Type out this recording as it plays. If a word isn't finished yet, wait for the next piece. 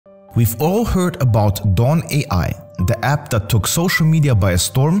We've all heard about Dawn AI, the app that took social media by a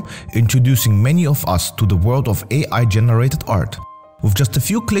storm, introducing many of us to the world of AI-generated art. With just a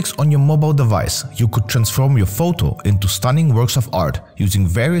few clicks on your mobile device, you could transform your photo into stunning works of art using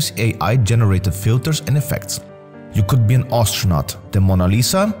various AI-generated filters and effects. You could be an astronaut, the Mona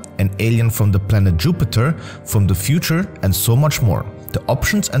Lisa, an alien from the planet Jupiter, from the future, and so much more. The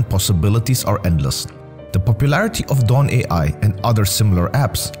options and possibilities are endless. The popularity of Dawn AI and other similar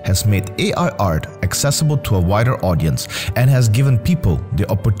apps has made AI art accessible to a wider audience and has given people the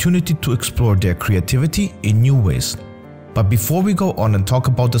opportunity to explore their creativity in new ways. But before we go on and talk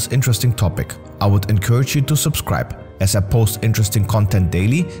about this interesting topic, I would encourage you to subscribe, as I post interesting content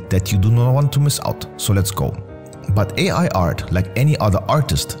daily that you do not want to miss out, so let's go. But AI art, like any other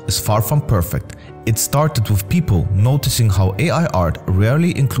artist, is far from perfect. It started with people noticing how AI art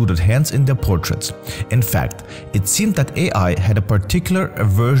rarely included hands in their portraits. In fact, it seemed that AI had a particular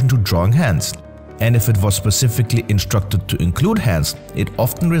aversion to drawing hands. And if it was specifically instructed to include hands, it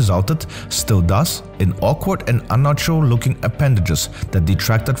often resulted, still does, in awkward and unnatural looking appendages that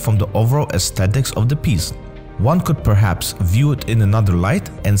detracted from the overall aesthetics of the piece. One could perhaps view it in another light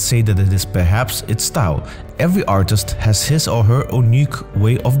and say that it is perhaps its style. Every artist has his or her unique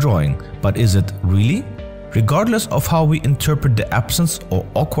way of drawing, but is it really? Regardless of how we interpret the absence or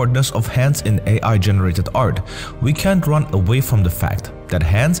awkwardness of hands in AI-generated art, we can't run away from the fact that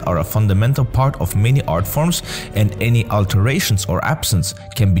hands are a fundamental part of many art forms, and any alterations or absence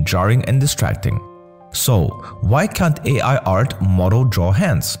can be jarring and distracting. So, why can't AI art model draw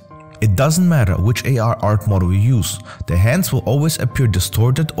hands? It doesn't matter which AI art model you use, the hands will always appear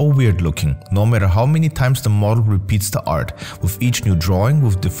distorted or weird looking, no matter how many times the model repeats the art, with each new drawing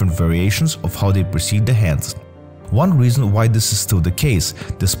with different variations of how they perceive the hands. One reason why this is still the case,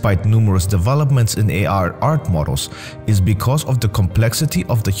 despite numerous developments in AI art models, is because of the complexity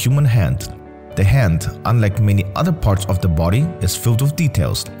of the human hand. The hand, unlike many other parts of the body, is filled with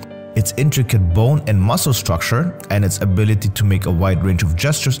details. Its intricate bone and muscle structure and its ability to make a wide range of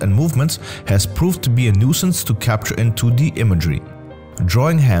gestures and movements has proved to be a nuisance to capture in 2D imagery.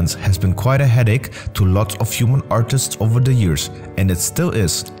 Drawing hands has been quite a headache to lots of human artists over the years, and it still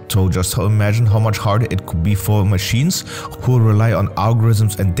is, so just imagine how much harder it could be for machines who rely on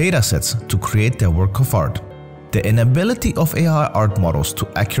algorithms and datasets to create their work of art. The inability of AI art models to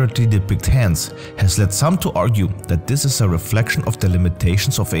accurately depict hands has led some to argue that this is a reflection of the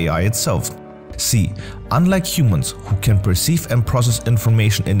limitations of AI itself. See, unlike humans who can perceive and process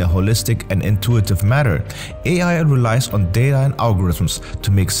information in a holistic and intuitive manner, AI relies on data and algorithms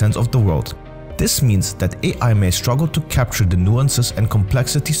to make sense of the world. This means that AI may struggle to capture the nuances and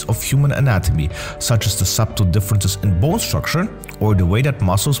complexities of human anatomy, such as the subtle differences in bone structure or the way that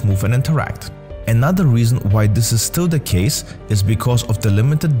muscles move and interact. Another reason why this is still the case is because of the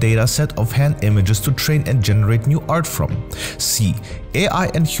limited data set of hand images to train and generate new art from. See, AI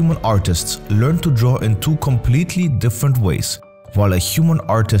and human artists learn to draw in two completely different ways. While a human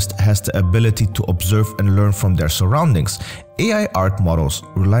artist has the ability to observe and learn from their surroundings, AI art models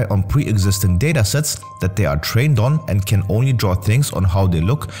rely on pre-existing datasets that they are trained on and can only draw things on how they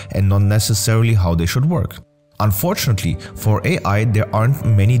look and not necessarily how they should work. Unfortunately, for AI, there aren't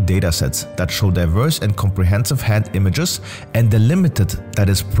many datasets that show diverse and comprehensive hand images, and the limited that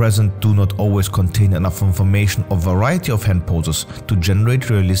is present do not always contain enough information of a variety of hand poses to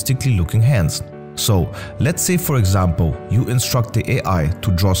generate realistically looking hands. So, let's say for example, you instruct the AI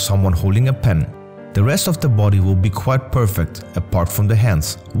to draw someone holding a pen. The rest of the body will be quite perfect apart from the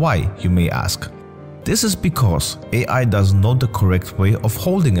hands. Why, you may ask? This is because AI doesn't know the correct way of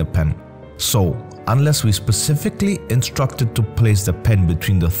holding a pen. So, unless we specifically instruct it to place the pen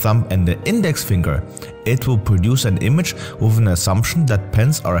between the thumb and the index finger, it will produce an image with an assumption that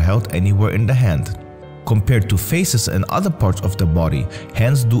pens are held anywhere in the hand. Compared to faces and other parts of the body,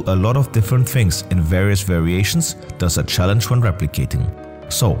 hands do a lot of different things in various variations, thus a challenge when replicating.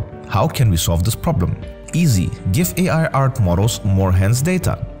 So, how can we solve this problem? Easy, give AI art models more hands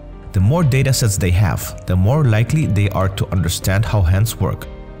data. The more datasets they have, the more likely they are to understand how hands work.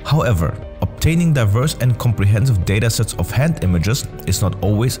 However, obtaining diverse and comprehensive datasets of hand images is not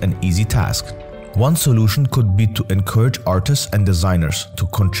always an easy task. One solution could be to encourage artists and designers to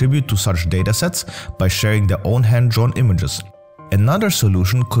contribute to such datasets by sharing their own hand-drawn images. Another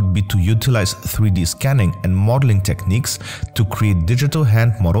solution could be to utilize 3D scanning and modeling techniques to create digital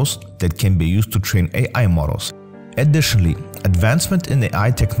hand models that can be used to train AI models. Additionally, advancement in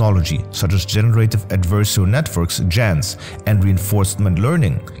AI technology such as generative adversarial networks (GANs) and reinforcement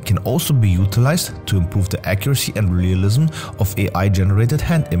learning can also be utilized to improve the accuracy and realism of AI-generated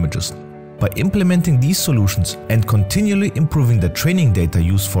hand images. By implementing these solutions and continually improving the training data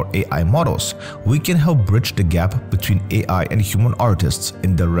used for AI models, we can help bridge the gap between AI and human artists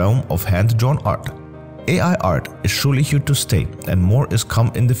in the realm of hand-drawn art. AI art is surely here to stay, and more is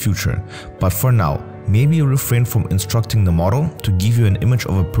come in the future, but for now, maybe refrain from instructing the model to give you an image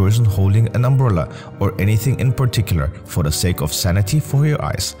of a person holding an umbrella or anything in particular for the sake of sanity for your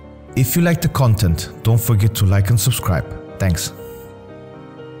eyes. If you like the content, don't forget to like and subscribe. Thanks.